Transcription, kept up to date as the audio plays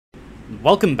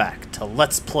Welcome back to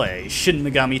Let's Play Shin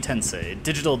Megami Tensei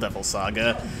Digital Devil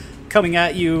Saga. Coming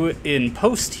at you in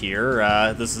post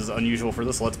here. This is unusual for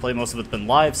this Let's Play. Most of it's been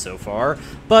live so far.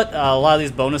 But a lot of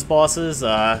these bonus bosses,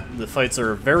 the fights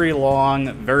are very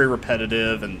long, very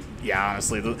repetitive, and yeah,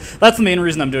 honestly, that's the main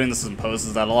reason I'm doing this in post,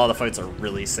 is that a lot of the fights are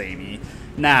really samey.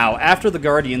 Now, after the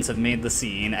Guardians have made the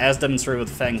scene, as demonstrated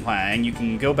with Feng Huang, you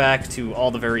can go back to all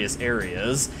the various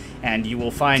areas, and you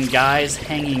will find guys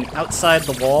hanging outside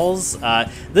the walls.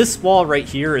 This wall right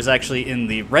here is actually in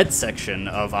the red section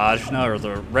of Ajna, or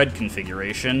the red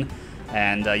configuration,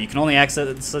 and you can only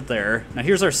access it there. Now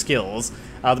here's our skills.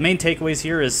 The main takeaways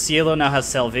here is Cielo now has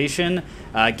Salvation,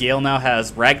 Gale now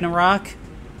has Ragnarok,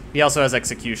 he also has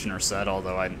Executioner set,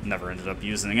 although I never ended up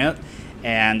using it.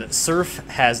 And Surf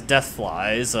has Death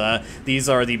Flies. These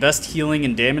are the best healing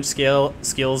and damage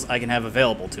skills I can have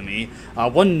available to me.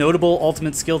 One notable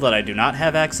ultimate skill that I do not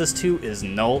have access to is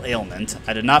Null Ailment.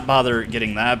 I did not bother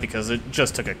getting that because it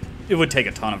just would take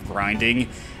a ton of grinding,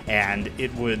 and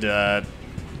it would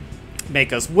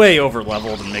make us way over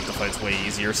leveled and make the fights way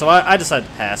easier. So I decided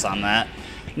to pass on that.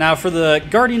 Now, for the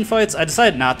Guardian fights, I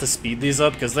decided not to speed these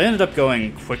up because they ended up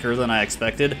going quicker than I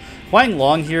expected. Huang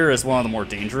Long here is one of the more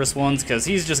dangerous ones because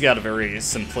he's just got a very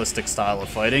simplistic style of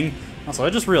fighting. Also, I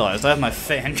just realized I have my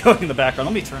fan going in the background.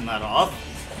 Let me turn that off.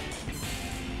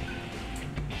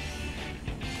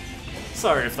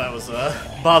 Sorry if that was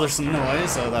a bothersome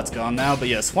noise, that's gone now. But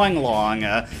yes, Huang Long.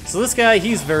 So this guy,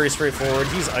 he's very straightforward.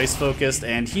 He's ice-focused,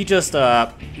 and he just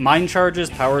mind charges,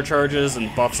 power charges,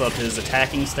 and buffs up his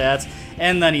attacking stats,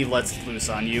 and then he lets loose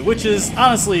on you, which is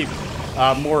honestly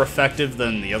more effective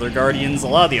than the other Guardians. A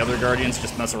lot of the other Guardians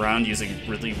just mess around using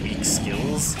really weak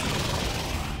skills.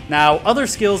 Now, other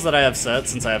skills that I have set,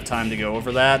 since I have time to go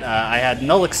over that, I had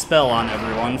Null Expel on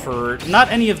everyone for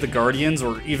not any of the Guardians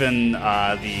or even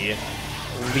the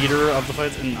leader of the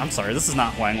fights. And I'm sorry, this is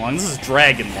not Huang Long, this is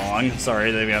Dragon Long.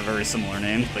 Sorry, they have very similar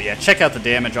names. But yeah, check out the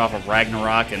damage off of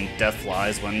Ragnarok and Death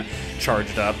Flies when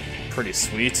charged up. Pretty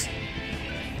sweet.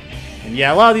 And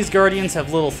yeah, a lot of these Guardians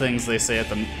have little things they say at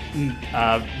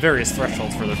the various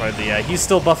thresholds for their fight. But yeah, he's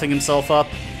still buffing himself up.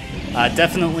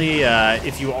 Definitely,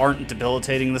 if you aren't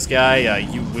debilitating this guy,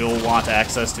 you will want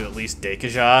access to at least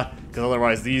Deikaja, because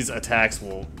otherwise these attacks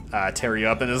will tear you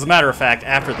up. And as a matter of fact,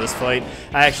 after this fight,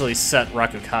 I actually set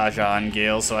Rakukaja on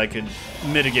Gale so I could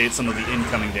mitigate some of the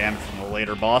incoming damage from the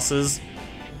later bosses.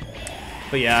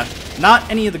 But yeah, not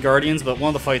any of the Guardians, but one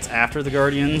of the fights after the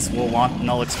Guardians will want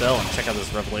Null Expel, and check out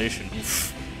this Revelation.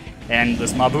 Oof. And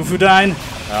this Mabufudine,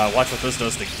 watch what this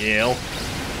does to Gale.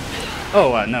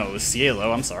 Oh, no, it was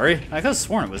Cielo, I'm sorry. I could have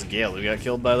sworn it was Gale who got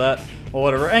killed by that. Well,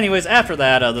 whatever. Anyways, after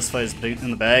that, this fight is big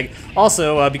in the bag.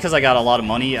 Also, because I got a lot of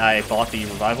money, I bought the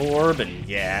Revival Orb, and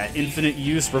yeah, infinite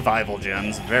use Revival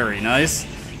Gems. Very nice.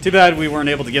 Too bad we weren't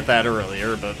able to get that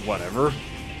earlier, but whatever.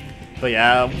 But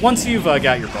yeah, once you've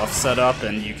got your buff set up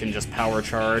and you can just power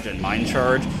charge and mind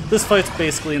charge, this fight's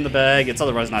basically in the bag. It's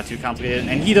otherwise not too complicated,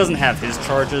 and he doesn't have his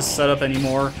charges set up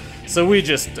anymore, so we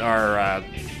just are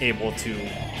able to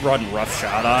run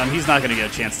roughshod on him. He's not going to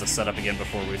get a chance to set up again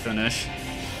before we finish.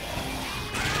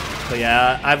 But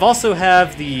yeah, I've also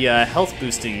have the health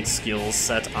boosting skills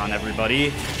set on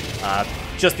everybody,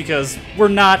 just because we're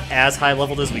not as high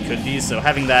leveled as we could be, so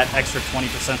having that extra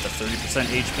 20% to 30%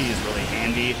 HP is really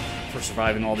handy for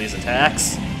surviving all these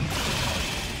attacks.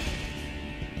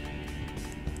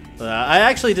 I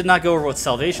actually did not go over what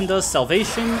Salvation does.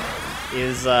 Salvation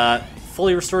is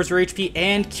fully restores your HP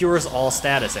and cures all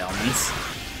status ailments.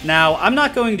 Now, I'm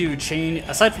not going to change,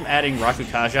 aside from adding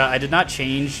Rakukaja, I did not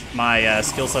change my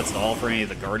skill sets at all for any of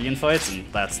the Guardian fights, and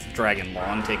that's Dragon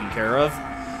Long taken care of.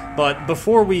 But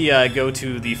before we go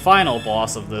to the final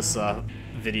boss of this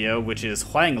video, which is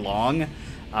Huang Long,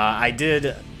 I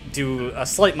did do a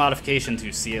slight modification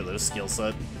to Cielo's skill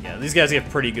set. Yeah, these guys get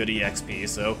pretty good EXP,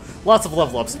 so lots of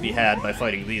level ups to be had by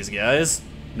fighting these guys.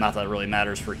 Not that it really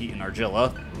matters for Heat and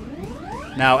Argilla.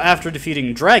 Now, after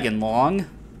defeating Dragon Long,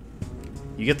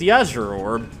 you get the Azure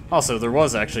Orb. Also, there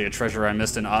was actually a treasure I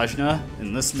missed in Ajna,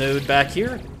 in this node back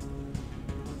here.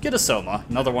 Get a Soma,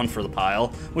 another one for the pile,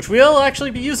 which we'll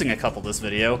actually be using a couple this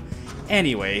video.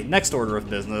 Anyway, next order of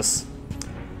business,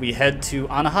 we head to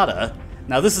Anahata.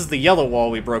 Now, this is the yellow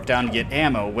wall we broke down to get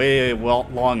ammo way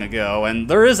long ago, and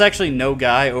there is actually no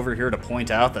guy over here to point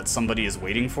out that somebody is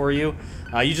waiting for you.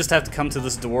 You just have to come to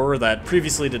this door that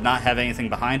previously did not have anything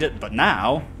behind it, but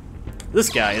now, this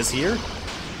guy is here.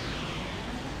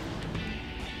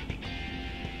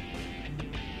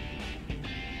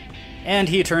 And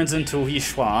he turns into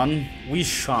Wishuan.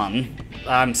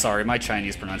 I'm sorry, my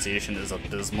Chinese pronunciation is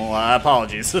abysmal.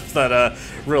 Apologies if that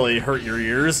really hurt your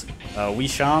ears.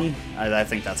 Wishan. I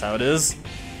think that's how it is.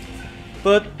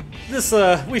 But this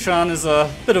Wishan is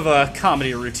a bit of a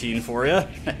comedy routine for you.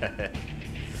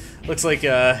 Looks like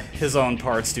his own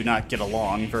parts do not get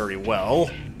along very well.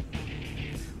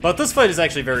 But this fight is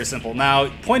actually very simple. Now,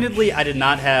 pointedly, I did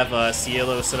not have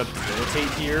Cielo set up Debilitate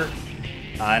here,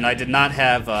 and I did not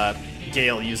have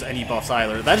Gale use any buffs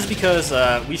either. That is because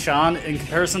Wishan, in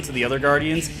comparison to the other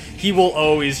Guardians, he will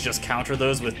always just counter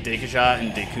those with Dekeja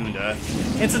and Dekunda.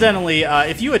 Incidentally,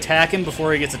 if you attack him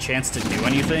before he gets a chance to do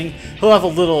anything, he'll have a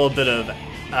little bit of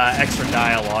extra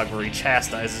dialogue where he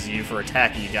chastises you for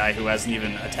attacking a guy who hasn't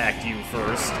even attacked you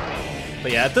first.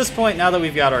 But yeah, at this point, now that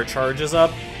we've got our charges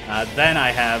up, then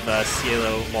I have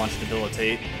Cielo launch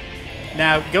Debilitate.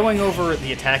 Now, going over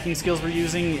the attacking skills we're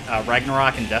using,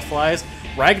 Ragnarok and Deathflies,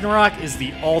 Ragnarok is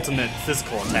the ultimate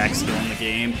physical attack skill in the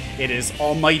game. It is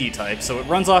Almighty type, so it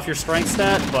runs off your strength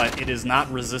stat, but it is not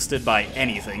resisted by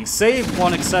anything, save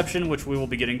one exception, which we will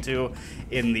be getting to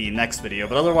in the next video.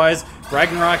 But otherwise,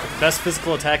 Ragnarok, best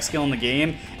physical attack skill in the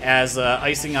game. As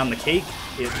icing on the cake,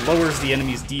 it lowers the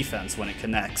enemy's defense when it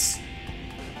connects.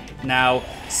 Now,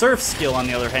 Surf's skill, on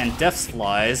the other hand,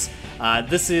 Deathflies,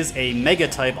 this is a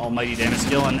Mega-type Almighty damage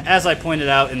skill, and as I pointed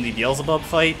out in the Beelzebub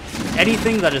fight,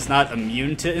 anything that is not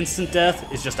immune to instant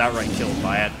death is just outright killed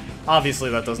by it. Obviously,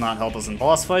 that does not help us in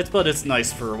boss fights, but it's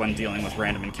nice for when dealing with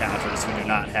random encounters who do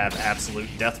not have absolute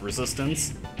death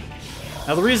resistance.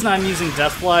 Now, the reason I'm using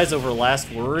Deathflies over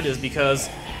Last Word is because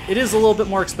it is a little bit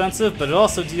more expensive, but it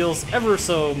also deals ever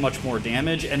so much more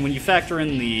damage, and when you factor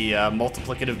in the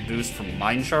multiplicative boost from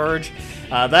Mind Charge,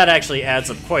 that actually adds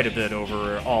up quite a bit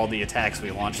over all the attacks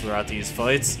we launch throughout these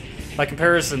fights. By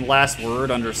comparison, Last Word,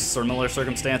 under similar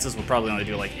circumstances, would probably only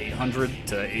do like 800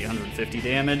 to 850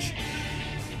 damage.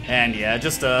 And yeah,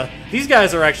 just, these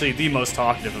guys are actually the most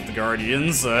talkative of the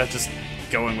Guardians, just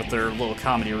going with their little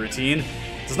comedy routine.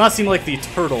 Does not seem like the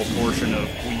turtle portion of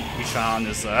Wishan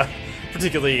is,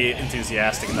 particularly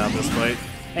enthusiastic about this fight.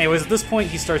 Anyways, at this point,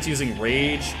 he starts using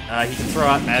Rage. He can throw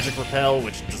out Magic Repel,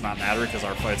 which does not matter because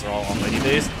our fights are all Almighty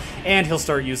based, and he'll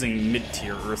start using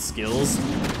mid-tier Earth skills.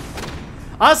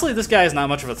 Honestly, this guy is not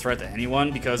much of a threat to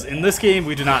anyone because in this game,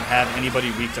 we do not have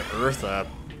anybody weak to Earth.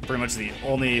 Pretty much the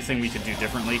only thing we could do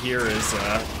differently here is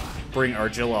bring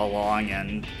Argilla along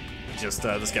and just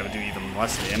this guy would do even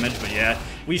less damage, but yeah,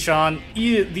 Wishan,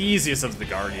 the easiest of the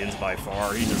Guardians by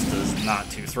far. He just is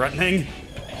not too threatening.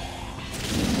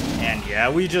 And yeah,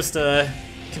 we just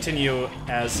continue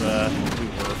as we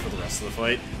were for the rest of the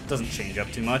fight. Doesn't change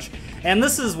up too much. And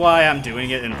this is why I'm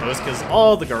doing it in post, because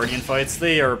all the Guardian fights,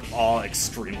 they are all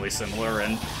extremely similar,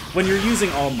 and when you're using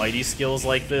Almighty skills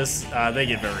like this, they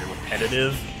get very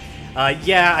repetitive.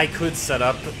 Yeah, I could set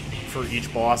up for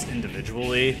each boss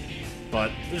individually, but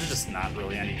there's just not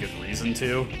really any good reason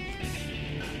to.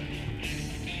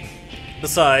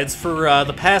 Besides, for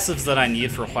the passives that I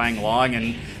need for Huang Long,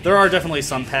 and there are definitely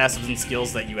some passives and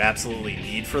skills that you absolutely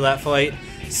need for that fight,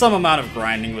 some amount of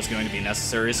grinding was going to be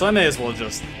necessary, so I may as well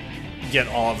just get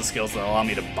all of the skills that allow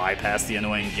me to bypass the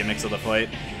annoying gimmicks of the fight.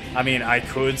 I mean, I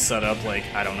could set up, like,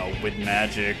 I don't know, Wind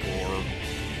Magic or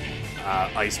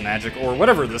Ice Magic or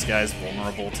whatever this guy's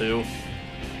vulnerable to,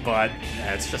 but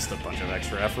it's just a bunch of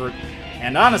extra effort.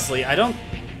 And honestly,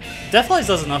 Deathflies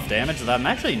does enough damage that I'm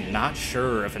actually not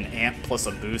sure if an amp plus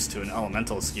a boost to an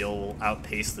elemental skill will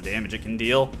outpace the damage it can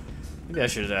deal. Maybe I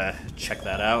should check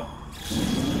that out.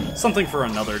 Something for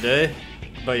another day.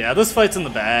 But yeah, this fight's in the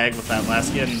bag with that last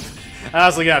skin. I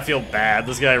honestly gotta feel bad.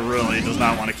 This guy really does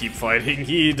not want to keep fighting.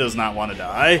 He does not want to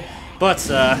die. But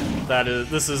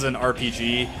this is an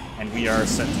RPG, and we are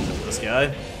set to kill this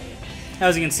guy.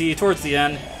 As you can see, towards the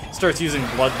end, starts using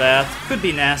Bloodbath. Could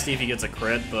be nasty if he gets a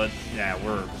crit, but yeah,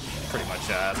 we're pretty much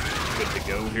good to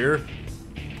go here.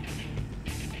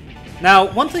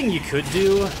 Now, one thing you could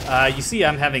do, you see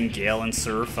I'm having Gale and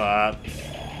Surf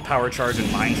Power Charge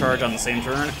and Mind Charge on the same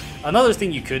turn. Another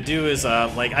thing you could do is,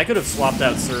 like, I could have swapped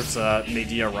out Surf's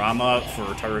Media Rama for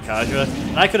Tarukaja,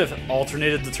 and I could have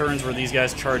alternated the turns where these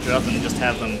guys charge up and just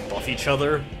have them buff each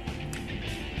other.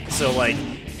 So, like,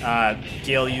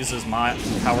 Gale uses my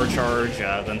Power Charge,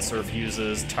 then Surf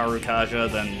uses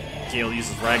Tarukaja, then Gale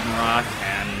uses Ragnarok,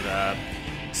 and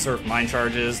Surf Mind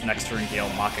Charges. Next turn, Gale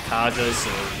Makakaja,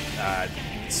 so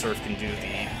Surf can do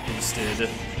the boosted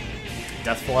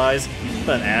Deathflies.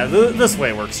 But this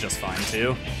way works just fine,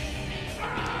 too.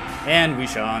 And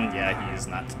Wishan, yeah, he's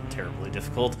not terribly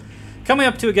difficult. Coming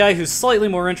up to a guy who's slightly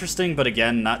more interesting, but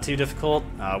again, not too difficult.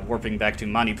 Warping back to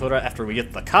Manipura after we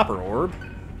get the Copper Orb.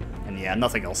 And yeah,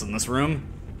 nothing else in this room.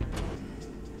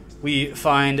 We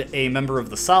find a member of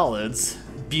the Solids,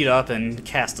 beat up and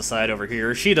cast aside over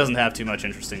here. She doesn't have too much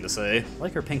interesting to say. I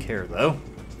like her pink hair, though.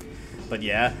 But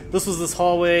yeah, this was this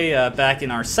hallway back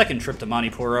in our second trip to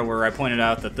Manipura where I pointed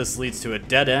out that this leads to a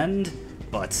dead end,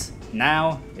 but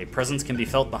now a presence can be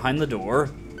felt behind the door.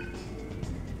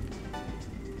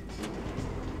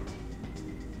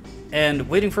 And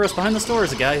waiting for us behind the door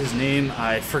is a guy whose name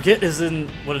I forget is in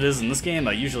what it is in this game.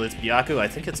 Usually it's Byaku. I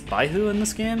think it's Baihu in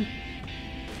this game.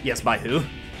 Yes, Baihu.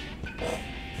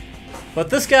 But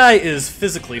this guy is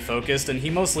physically focused, and he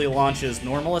mostly launches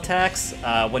normal attacks.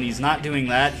 When he's not doing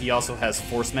that, he also has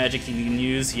force magic he can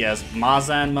use. He has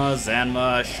Ma-Zanma,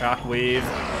 Zanma, Shockwave,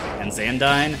 and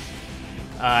Zandine.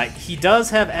 He does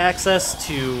have access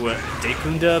to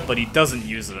Dekunda, but he doesn't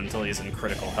use it until he's in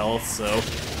critical health, so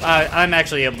I'm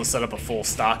actually able to set up a full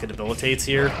stock of debilitates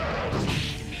here.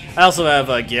 I also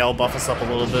have Gale buff us up a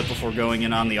little bit before going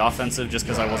in on the offensive, just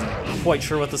because I wasn't quite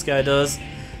sure what this guy does.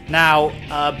 Now,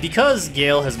 because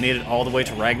Gale has made it all the way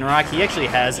to Ragnarok, he actually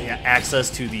has access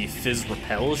to the Fizz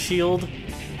Repel shield.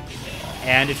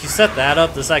 And if you set that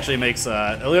up, this actually makes,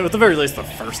 at the very least, the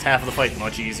first half of the fight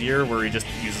much easier, where he just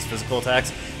uses physical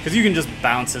attacks, because you can just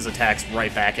bounce his attacks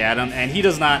right back at him, and he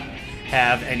does not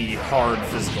have any hard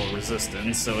physical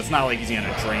resistance, so it's not like he's going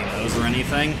to drain those or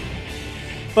anything.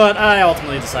 But I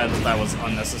ultimately decided that was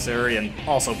unnecessary and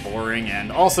also boring,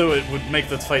 and also it would make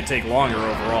this fight take longer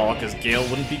overall, because Gale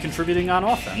wouldn't be contributing on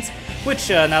offense, which,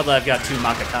 now that I've got 2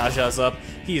 Makakajas up,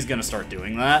 he's going to start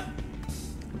doing that.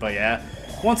 But yeah.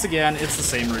 Once again, it's the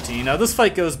same routine. Now, this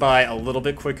fight goes by a little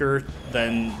bit quicker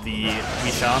than the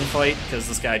Wishan fight, because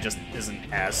this guy just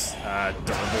isn't as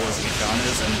durable as Wishan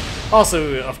is, and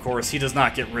also, of course, he does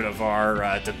not get rid of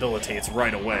our debilitates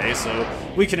right away, so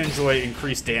we can enjoy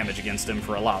increased damage against him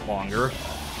for a lot longer.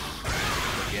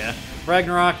 But yeah,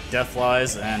 Ragnarok,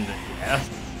 Deathflies, and yeah.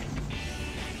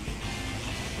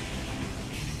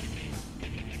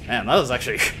 Man, that was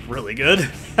actually really good.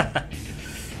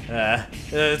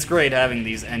 It's great having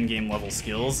these endgame level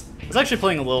skills. I was actually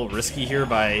playing a little risky here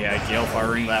by Gale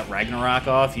firing that Ragnarok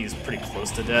off. He's pretty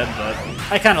close to dead, but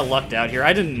I kind of lucked out here.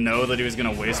 I didn't know that he was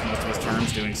going to waste most of his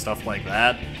turns doing stuff like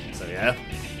that. So yeah,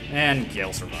 and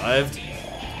Gale survived.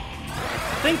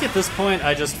 I think at this point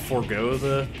I just forego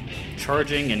the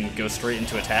charging and go straight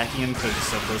into attacking him because he's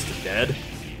so close to dead.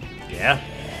 Yeah,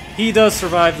 he does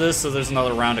survive this, so there's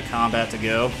another round of combat to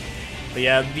go. But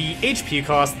yeah, the HP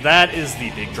cost, that is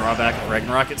the big drawback of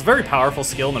Ragnarok. It's a very powerful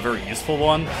skill and a very useful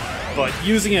one, but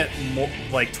using it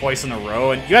like twice in a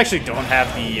row, and you actually don't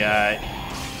have the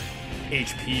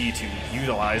HP to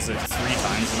utilize it 3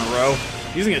 times in a row.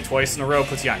 Using it twice in a row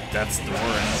puts you on death's door,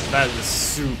 and that is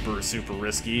super, super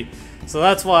risky. So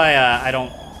that's why I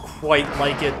don't quite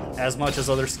like it as much as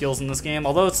other skills in this game,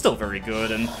 although it's still very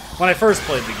good. And when I first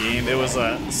played the game, it was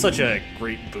such a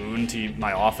great boon to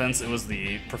my offense. It was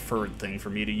the preferred thing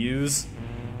for me to use.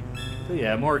 But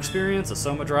yeah, more experience, a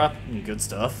Soma drop, and good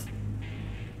stuff.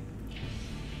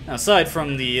 Now, aside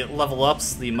from the level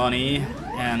ups, the money,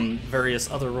 and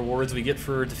various other rewards we get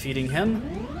for defeating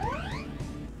him,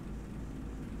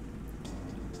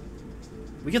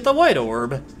 we get the White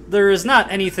Orb. There is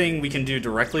not anything we can do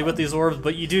directly with these orbs,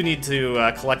 but you do need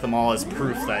to collect them all as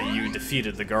proof that you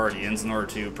defeated the Guardians in order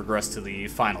to progress to the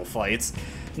final fights.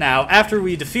 Now, after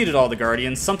we defeated all the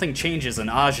Guardians, something changes in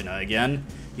Ajna again.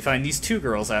 You find these 2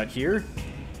 girls out here,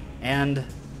 and,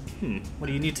 what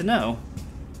do you need to know?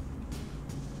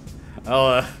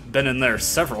 Well, been in there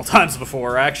several times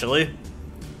before, actually.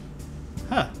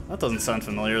 Huh, that doesn't sound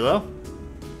familiar, though.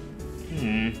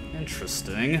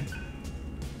 Interesting.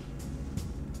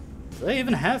 Do they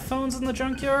even have phones in the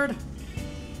junkyard?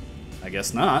 I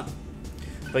guess not.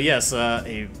 But yes,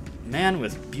 a man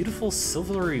with beautiful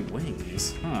silvery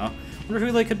wings. Huh. Wonder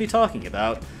who they could be talking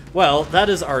about. Well, that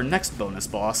is our next bonus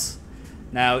boss.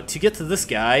 Now, to get to this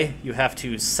guy, you have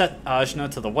to set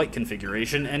Ajna to the white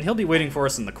configuration, and he'll be waiting for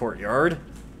us in the courtyard.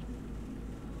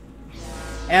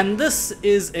 And this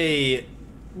is a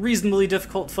reasonably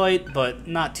difficult fight, but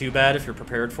not too bad if you're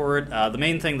prepared for it. The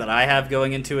main thing that I have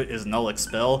going into it is Null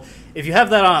Expel. If you have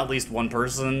that on at least one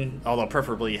person, although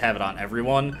preferably you have it on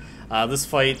everyone, this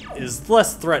fight is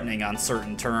less threatening on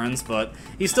certain turns, but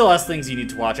he still has things you need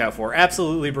to watch out for.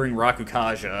 Absolutely bring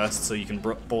Rakukaja so you can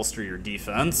bolster your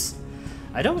defense.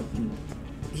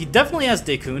 He definitely has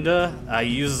Dekunda. He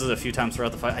uses it a few times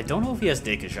throughout the fight. I don't know if he has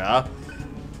Dekaja,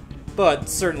 but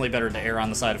certainly better to err on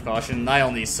the side of caution. I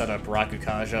only set up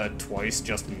Rakukaja twice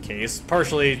just in case.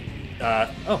 Partially,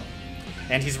 oh,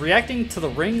 and he's reacting to the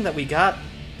ring that we got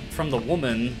from the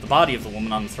woman, the body of the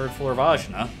woman on the 3rd floor of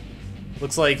Ajna.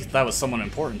 Looks like that was someone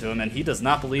important to him, and he does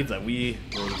not believe that we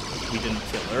didn't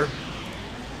kill her.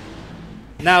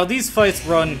 Now, these fights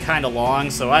run kind of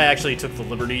long, so I actually took the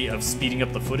liberty of speeding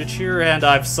up the footage here, and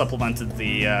I've supplemented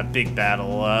the big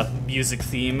battle music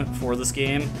theme for this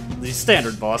game, the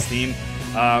standard boss theme.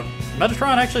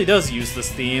 Metatron actually does use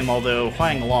this theme, although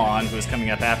Huang Long, who is coming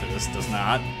up after this, does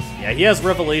not. Yeah, he has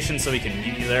Revelation, so he can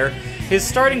meet you there. His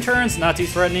starting turn's not too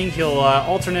threatening. He'll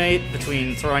alternate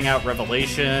between throwing out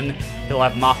Revelation, he'll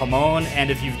have Mahamon, and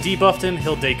if you've debuffed him,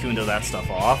 he'll Daikunda that stuff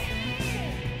off.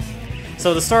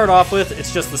 So to start off with,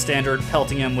 it's just the standard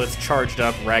pelting him with charged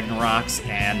up Ragnaroks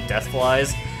and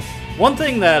Deathflies. One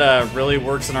thing that really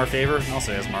works in our favor, and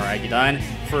also has Maragidine,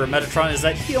 for Metatron is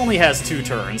that he only has 2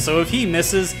 turns, so if he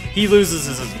misses, he loses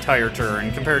his entire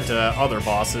turn, compared to other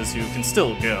bosses who can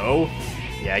still go.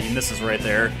 Yeah, he misses right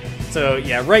there. So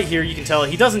yeah, right here you can tell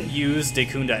he doesn't use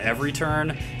Daikunda every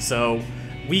turn, so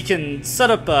we can set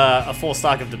up a full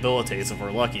stock of Debilitates if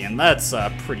we're lucky, and that's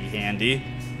pretty handy.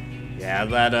 Yeah,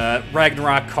 that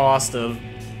Ragnarok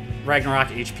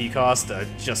HP cost,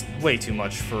 just way too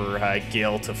much for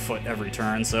Gale to foot every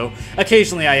turn, so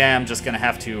occasionally I am just going to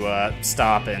have to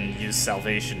stop and use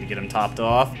Salvation to get him topped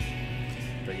off.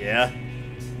 But yeah.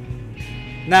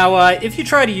 Now, if you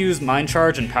try to use Mind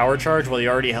Charge and Power Charge while you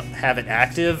already have it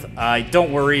active,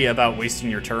 don't worry about wasting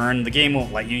your turn. The game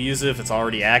won't let you use it if it's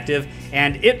already active,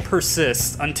 and it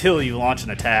persists until you launch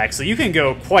an attack, so you can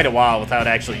go quite a while without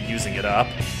actually using it up.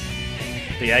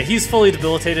 But yeah, he's fully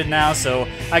debilitated now, so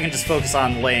I can just focus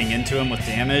on laying into him with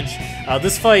damage.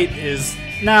 This fight is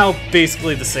now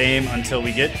basically the same until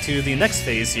we get to the next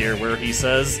phase here, where he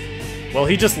says, well,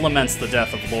 he just laments the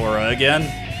death of Laura again.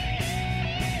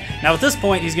 Now at this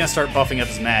point, he's going to start buffing up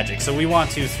his magic, so we want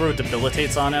to throw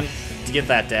Debilitates on him to get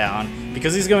that down,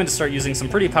 because he's going to start using some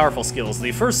pretty powerful skills.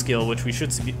 The first skill, which we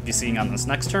should be seeing on this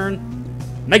next turn,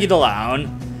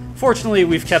 Megidolaun. Fortunately,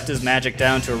 we've kept his magic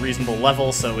down to a reasonable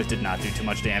level, so it did not do too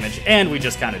much damage, and we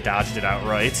just kind of dodged it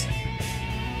outright.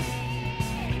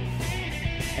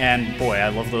 And boy, I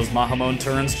love those Mahamon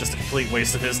turns, just a complete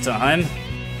waste of his time.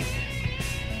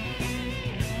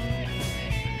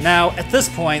 Now, at this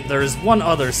point, there's one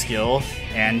other skill,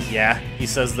 and yeah, he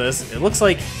says this. It looks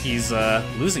like he's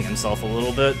losing himself a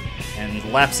little bit and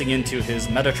lapsing into his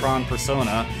Metatron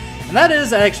persona. And that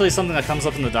is actually something that comes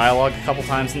up in the dialogue a couple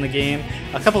times in the game.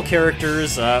 A couple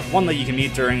characters, one that you can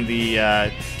meet during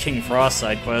the King Frost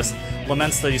side quest,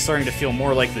 laments that he's starting to feel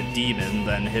more like the demon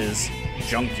than his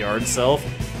junkyard self.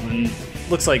 And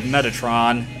looks like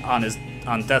Metatron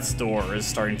on Death's Door is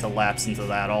starting to lapse into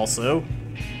that also.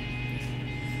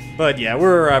 But yeah,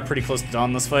 we're pretty close to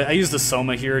done this fight. I used the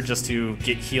Soma here just to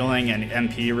get healing and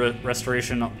MP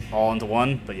restoration all into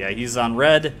one. But yeah, he's on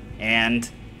red, and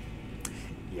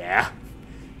yeah,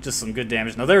 just some good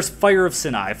damage. Now there's Fire of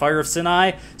Sinai. Fire of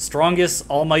Sinai, strongest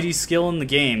almighty skill in the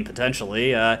game,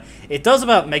 potentially. It does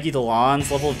about Megidolaun's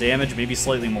level of damage, maybe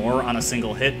slightly more on a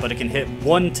single hit, but it can hit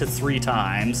 1 to 3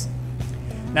 times.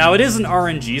 Now it is an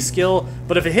RNG skill,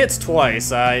 but if it hits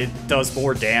twice, it does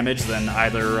more damage than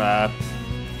either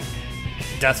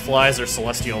Deathflies or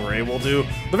Celestial Ray will do.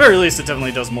 At the very least, it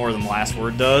definitely does more than Last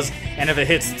Word does, and if it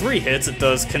hits 3 hits, it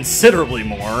does considerably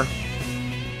more.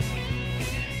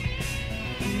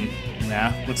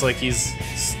 Yeah, looks like he's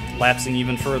lapsing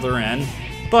even further in,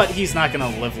 but he's not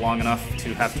going to live long enough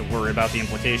to have to worry about the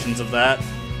implications of that.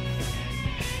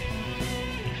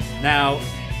 Now,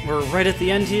 we're right at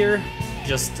the end here.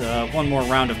 Just one more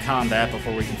round of combat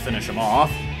before we can finish him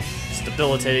off. Just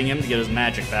debilitating him to get his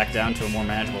magic back down to a more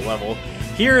manageable level.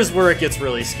 Here's where it gets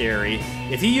really scary.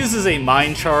 If he uses a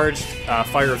mind-charged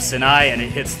Fire of Sinai and it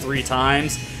hits 3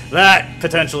 times, that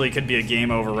potentially could be a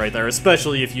game over right there,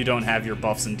 especially if you don't have your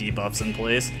buffs and debuffs in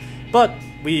place. But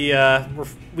we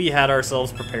had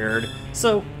ourselves prepared,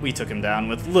 so we took him down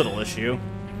with little issue.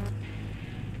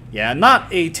 Yeah, not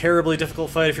a terribly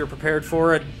difficult fight if you're prepared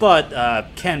for it,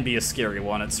 but can be a scary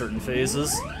one at certain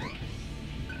phases.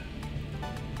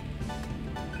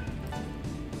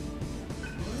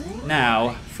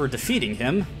 Now, for defeating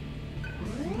him,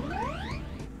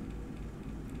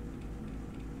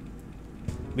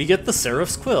 we get the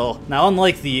Seraph's Quill. Now,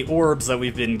 unlike the orbs that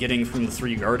we've been getting from the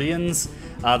 3 Guardians,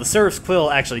 the Seraph's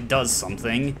Quill actually does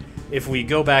something. If we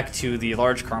go back to the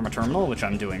large Karma Terminal, which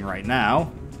I'm doing right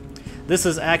now, this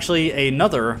is actually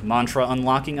another mantra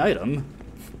unlocking item.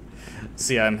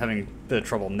 See, I'm having a bit of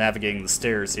trouble navigating the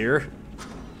stairs here.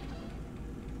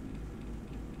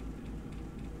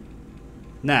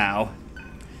 Now,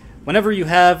 whenever you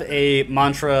have a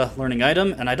mantra learning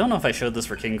item, and I don't know if I showed this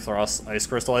for King Throst's Ice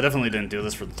Crystal, I definitely didn't do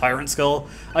this for the Tyrant Skull,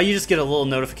 you just get a little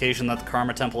notification that the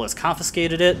Karma Temple has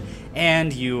confiscated it,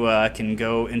 and you can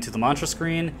go into the mantra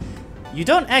screen, You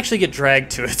don't actually get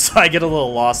dragged to it, so I get a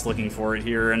little lost looking for it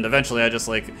here, and eventually I just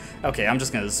like, okay, I'm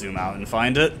just gonna zoom out and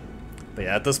find it. But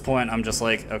yeah, at this point, I'm just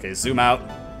like, okay, zoom out,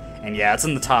 and yeah, it's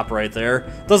in the top right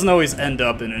there. Doesn't always end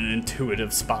up in an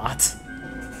intuitive spot.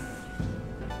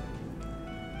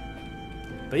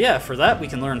 But yeah, for that, we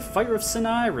can learn Fire of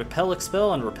Sinai, Repel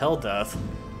Expel, and Repel Death.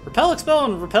 Repel Expel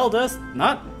and Repel Death,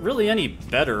 not really any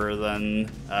better than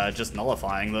just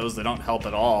nullifying those. They don't help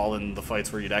at all in the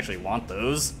fights where you'd actually want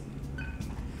those.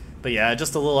 But yeah,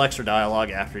 just a little extra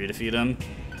dialogue after you defeat him.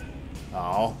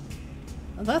 Oh,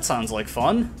 that sounds like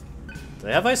fun. Do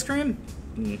they have ice cream?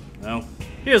 No.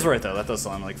 He was right though, that does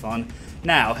sound like fun.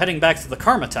 Now, heading back to the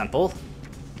Karma Temple,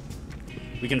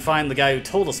 we can find the guy who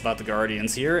told us about the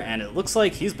Guardians here, and it looks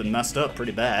like he's been messed up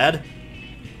pretty bad.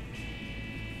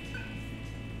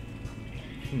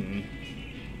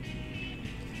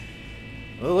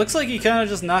 Well, it looks like he kind of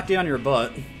just knocked you on your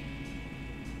butt.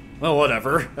 Well,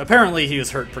 whatever. Apparently he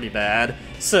was hurt pretty bad.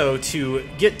 So, to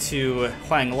get to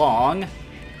Huang Long,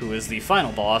 who is the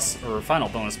final boss, or final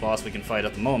bonus boss we can fight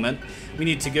at the moment, we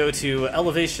need to go to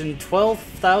elevation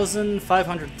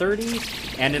 12,530,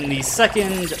 and in the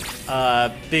second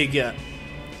big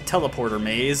teleporter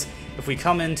maze, if we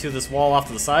come into this wall off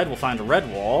to the side, we'll find a red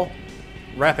wall.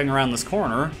 Wrapping around this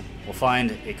corner, we'll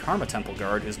find a Karma Temple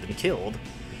guard who's been killed.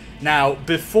 Now,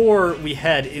 before we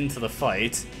head into the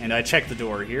fight, and I checked the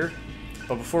door here,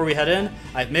 but before we head in,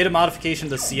 I've made a modification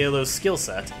to Cielo's skill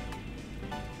set.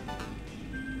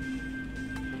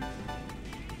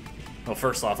 Well,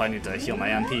 first off, I need to heal my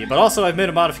MP, but also I've made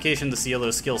a modification to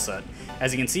Cielo's skill set.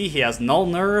 As you can see, he has Null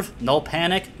Nerve, Null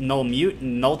Panic, Null Mute,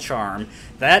 and Null Charm.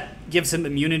 That gives him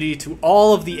immunity to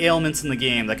all of the ailments in the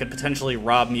game that could potentially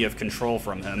rob me of control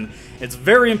from him. It's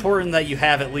very important that you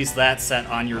have at least that set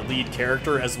on your lead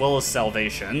character, as well as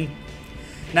Salvation.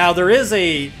 Now, there is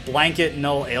a Blanket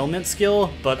Null Ailment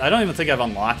skill, but I don't even think I've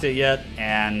unlocked it yet,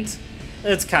 and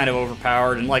it's kind of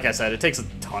overpowered, and like I said, it takes a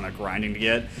ton of grinding to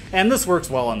get, and this works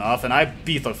well enough, and I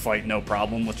beat the fight no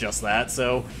problem with just that,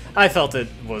 so I felt it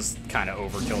was kind of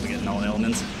overkill to get Null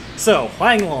Ailments. So,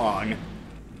 Huang Long.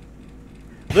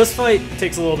 This fight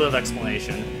takes a little bit of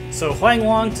explanation. So, Huang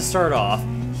Long, to start off,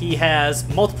 he has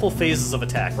multiple phases of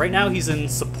attack. Right now, he's in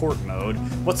support mode.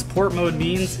 What support mode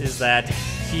means is that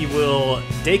he will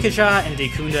Deikaja and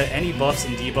Dekunda any buffs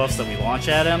and debuffs that we launch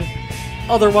at him.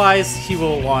 Otherwise, he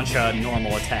will launch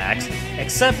normal attacks,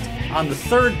 except on the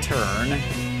third turn,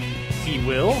 he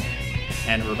will,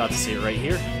 and we're about to see it right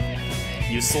here,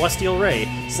 use Celestial Ray.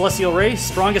 Celestial Ray,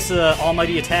 strongest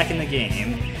almighty attack in the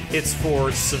game. It's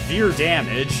for severe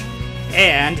damage,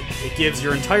 and it gives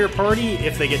your entire party,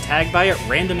 if they get tagged by it,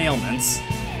 random ailments.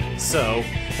 So,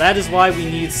 that is why we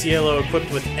need Cielo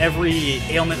equipped with every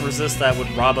ailment resist that would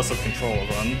rob us of control of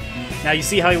him. Now, you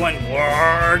see how he went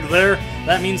warg there?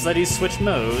 That means that he's switched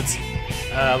modes.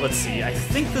 Let's see, I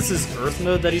think this is Earth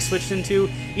mode that he switched into.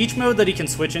 Each mode that he can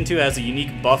switch into has a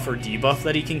unique buff or debuff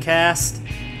that he can cast.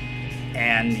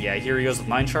 And yeah, here he goes with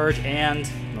Mind Charge and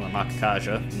another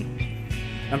Makakaja.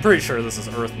 I'm pretty sure this is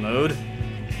Earth mode.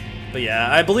 But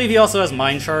yeah, I believe he also has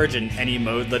Mind Charge in any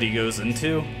mode that he goes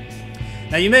into.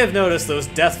 Now, you may have noticed those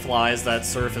Death Flies that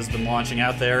Surf has been launching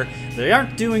out there, they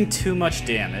aren't doing too much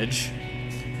damage.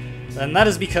 And that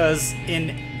is because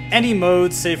in any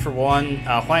mode, save for one,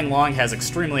 Huang Long has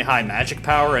extremely high magic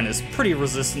power and is pretty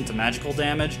resistant to magical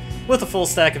damage. With a full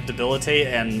stack of Debilitate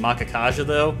and Makakaja,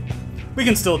 though, we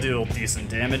can still do decent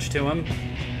damage to him.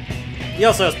 He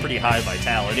also has pretty high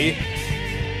vitality.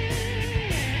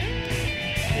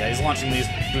 Yeah, he's launching these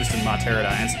boosted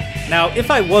Pterodines. Now,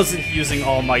 if I wasn't using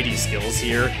Almighty skills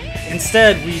here,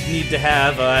 instead we'd need to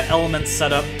have elements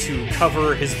set up to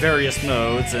cover his various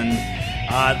modes, and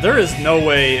there is no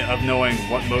way of knowing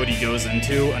what mode he goes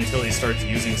into until he starts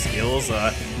using skills.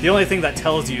 The only thing that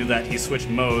tells you that he switched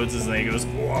modes is that he goes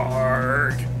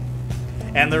warg.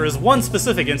 And there is one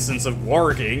specific instance of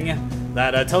warging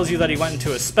that tells you that he went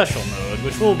into a special mode,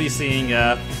 which we'll be seeing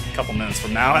a couple minutes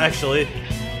from now, actually.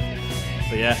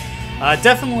 But yeah,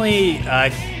 definitely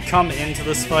come into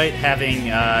this fight having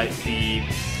the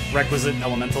requisite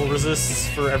elemental resists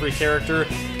for every character,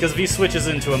 because if he switches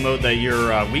into a mode that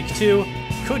you're weak to,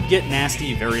 could get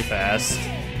nasty very fast.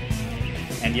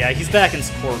 And yeah, he's back in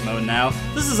support mode now.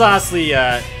 This is honestly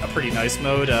a pretty nice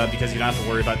mode, because you don't have to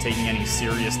worry about taking any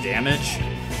serious damage.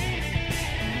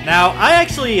 Now, I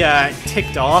actually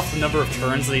ticked off the number of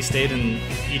turns that he stayed in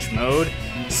each mode.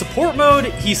 Support mode,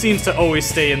 he seems to always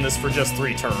stay in this for just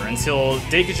 3 turns. He'll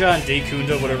Deikaja and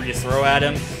Dekunda, whatever you throw at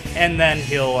him, and then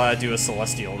he'll do a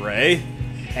Celestial Ray,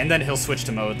 and then he'll switch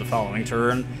to mode the following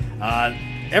turn.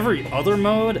 Every other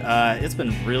mode, it's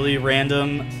been really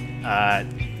random.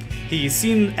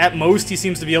 At most, he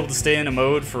seems to be able to stay in a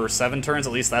mode for 7 turns.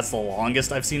 At least that's the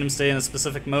longest I've seen him stay in a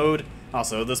specific mode.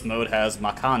 Also, this mode has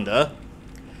Makanda.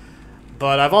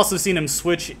 But I've also seen him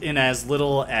switch in as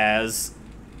little as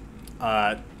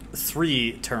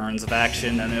 3 turns of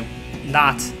action, and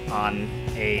not on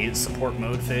a support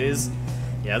mode phase.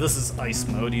 Yeah, this is ice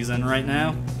mode he's in right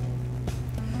now.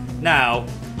 Now,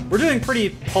 we're doing pretty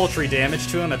paltry damage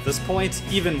to him at this point,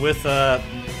 even with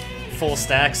full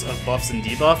stacks of buffs and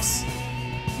debuffs.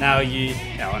 Now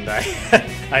and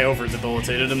I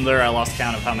over-debilitated him there. I lost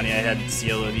count of how many I had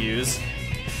Cielo to use.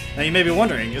 Now you may be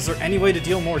wondering, is there any way to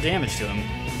deal more damage to him?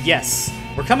 Yes.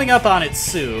 We're coming up on it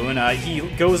soon. He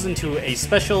goes into a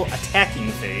special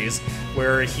attacking phase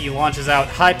where he launches out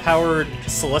high-powered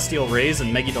Celestial Rays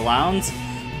and Mega Delowns,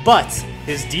 but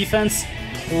his defense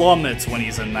plummets when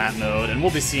he's in that mode, and we'll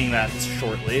be seeing that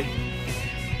shortly.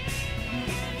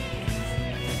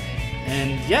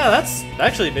 And yeah, that's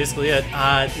actually basically it.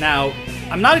 Now,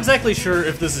 I'm not exactly sure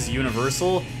if this is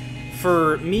universal.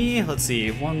 For me, let's see,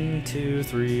 1, 2,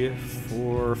 3,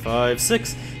 4, 5,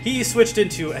 6. He switched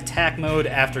into attack mode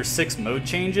after 6 mode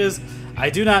changes.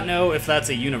 I do not know if that's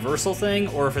a universal thing,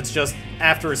 or if it's just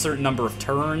after a certain number of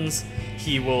turns,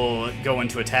 he will go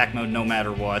into attack mode no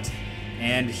matter what.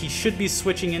 And he should be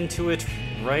switching into it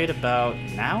right about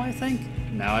now, I think?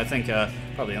 No, I think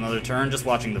probably another turn, just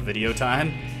watching the video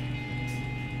time.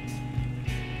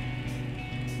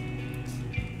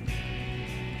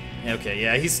 Okay,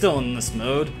 yeah, he's still in this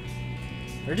mode.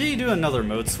 Or did he do another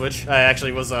mode switch? I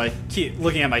actually was keep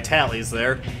looking at my tallies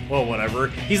there. Well, whatever.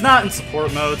 He's not in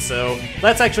support mode, so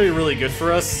that's actually really good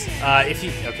for us.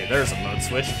 Okay, there's a mode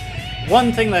switch.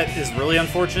 One thing that is really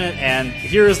unfortunate, and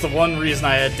here is the one reason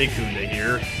I had Dekunda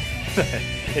here.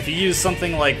 If you use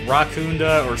something like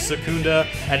Rakunda or Sukunda,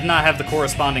 I did not have the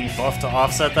corresponding buff to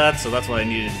offset that, so that's what I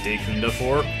needed Dekunda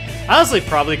for. I honestly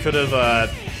probably could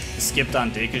have skipped on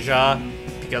Dekuja,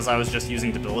 because I was just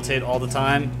using Debilitate all the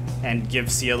time, and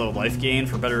give Cielo life gain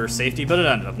for better safety, but it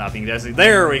ended up not being necessary.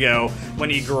 There we go! When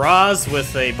he Graz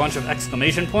with a bunch of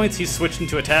exclamation points, he switched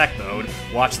into attack mode.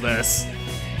 Watch this.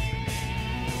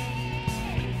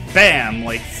 Bam!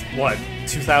 Like, what,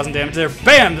 2,000 damage there?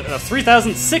 Bam!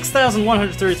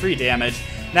 6,133 damage.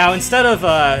 Now, instead of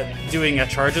doing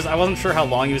charges, I wasn't sure how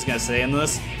long he was going to stay in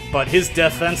this, but his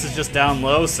defense is just down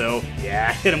low, so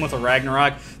yeah, hit him with a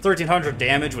Ragnarok. 1,300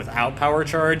 damage without power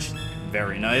charge.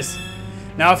 Very nice.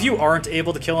 Now, if you aren't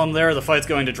able to kill him there, the fight's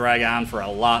going to drag on for a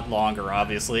lot longer,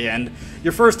 obviously, and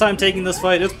your first time taking this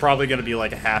fight, it's probably going to be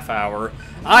like a half hour.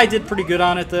 I did pretty good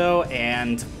on it, though,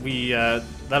 and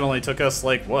that only took us,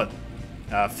 like, what,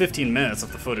 15 minutes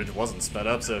if the footage wasn't sped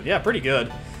up, so yeah, pretty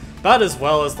good. About as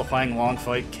well as the Huang Long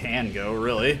fight can go,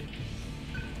 really.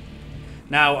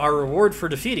 Now, our reward for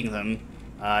defeating them,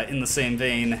 in the same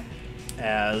vein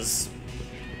as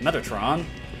Metatron,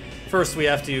 first we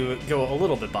have to go a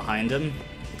little bit behind him.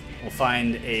 We'll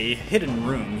find a hidden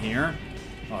room here.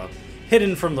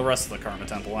 Hidden from the rest of the Karma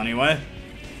Temple, anyway.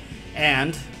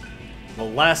 And the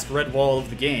last red wall of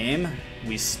the game,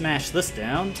 we smash this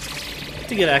down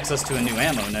to get access to a new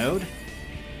ammo node.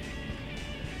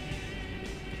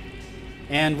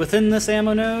 And within this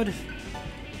ammo node,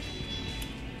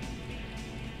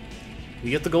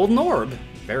 we get the golden orb.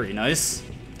 Very nice.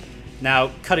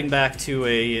 Now, cutting back to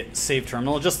a save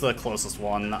terminal, just the closest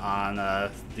one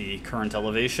on the current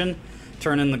elevation,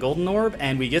 turn in the golden orb,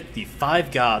 and we get the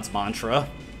 5 Gods mantra.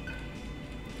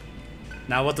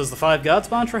 Now, what does the 5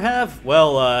 Gods mantra have?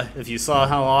 Well, if you saw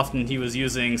how often he was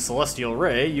using Celestial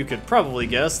Ray, you could probably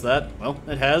guess that, well,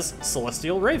 it has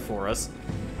Celestial Ray for us.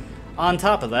 On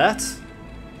top of that,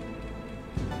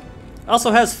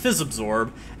 also has Fizz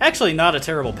Absorb. Actually, not a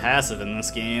terrible passive in this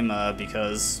game,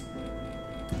 because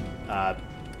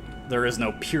there is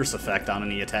no Pierce effect on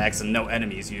any attacks, and no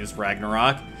enemies use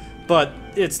Ragnarok. But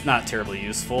it's not terribly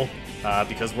useful,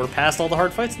 because we're past all the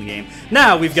hard fights in the game.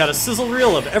 Now, we've got a sizzle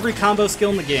reel of every combo skill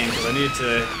in the game, because I needed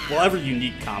to, well, every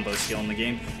unique combo skill in the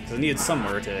game, because I needed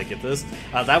somewhere to get this.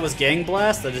 That was Gang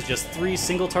Blast, that is just 3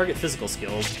 single-target physical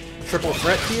skills. Triple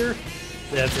Threat here,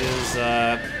 that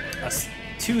is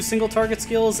 2 single-target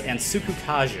skills, and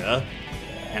Sukukaja.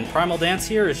 And Primal Dance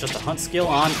here is just a hunt skill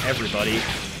on everybody.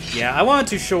 Yeah, I wanted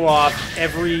to show off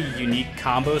every unique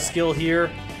combo skill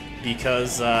here,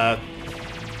 because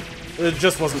it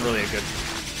just wasn't really a good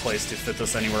place to fit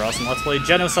this anywhere else in Let's Play.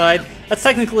 Genocide, that's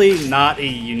technically not a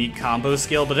unique combo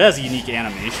skill, but it has a unique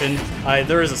animation.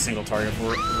 There is a single target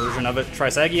version of it.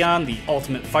 Trisagion, the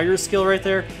ultimate fire skill right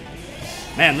there.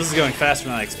 Man, this is going faster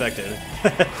than I expected.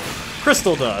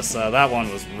 Crystal Dust, that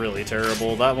one was really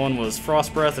terrible. That one was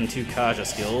Frost Breath and 2 Kaja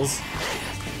skills.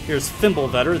 Here's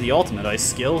Fimblevetter, the ultimate ice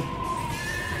skill.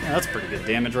 That's pretty good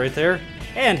damage right there.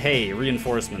 And hey,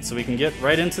 reinforcements, so we can get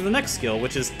right into the next skill,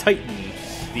 which is Titan,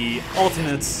 the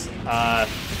ultimate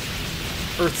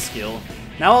Earth skill.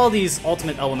 Now all these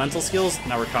ultimate elemental skills,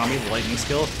 Narukami, the lightning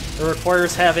skill, it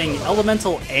requires having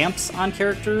elemental amps on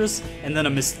characters, and then a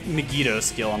Megiddo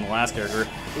skill on the last character.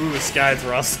 Ooh, Sky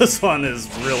Thrust, this one is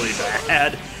really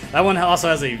bad. That one also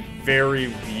has a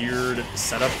very weird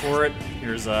setup for it.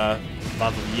 Here's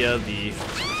Bavaria, the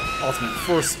ultimate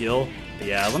force skill. But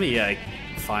yeah, let me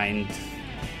find...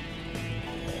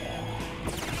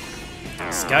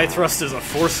 Sky Thrust is a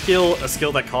force skill, a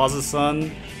skill that causes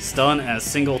stun and a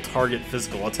single target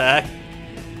physical attack.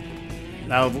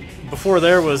 Now, before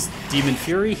there was Demon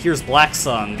Fury, here's Black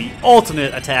Sun, the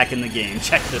ultimate attack in the game.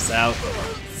 Check this out.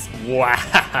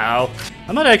 Wow.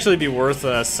 That might actually be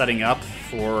worth setting up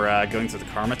for going to the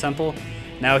Karma Temple.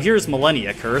 Now, here's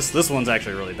Millennia Curse. This one's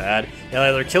actually really bad. It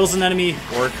either kills an enemy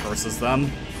or curses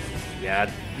them.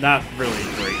 Yeah, not really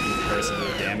great in comparison to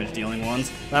the damage-dealing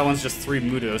ones. That one's just 3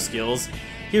 Mudo skills.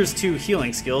 Here's 2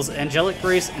 healing skills, Angelic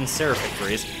Grace and Seraphic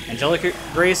Grace. Angelic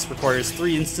Grace requires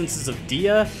 3 instances of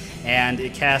Dia, and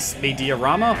it casts a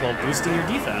Diorama while boosting your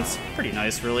defense. Pretty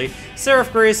nice, really.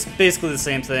 Seraph Grace, basically the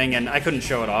same thing, and I couldn't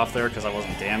show it off there because I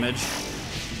wasn't damaged.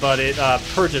 But it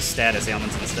purges status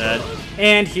ailments instead.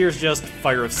 And here's just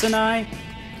Fire of Sinai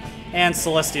and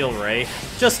Celestial Ray,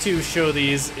 just to show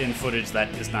these in footage that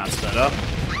is not sped up.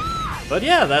 But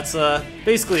yeah, that's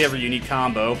basically every unique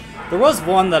combo. There was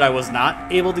one that I was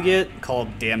not able to get,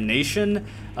 called Damnation.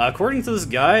 According to this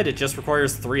guide, it just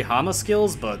requires 3 Hama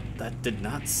skills, but that did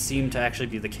not seem to actually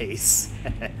be the case.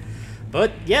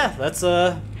 But yeah, that's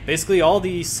basically all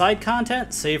the side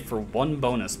content, save for one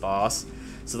bonus boss.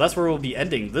 So that's where we'll be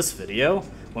ending this video.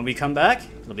 When we come back,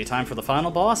 it'll be time for the final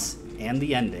boss and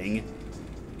the ending.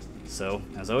 So,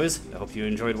 as always, I hope you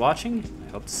enjoyed watching.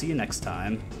 I hope to see you next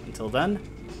time. Until then,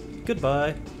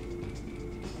 goodbye.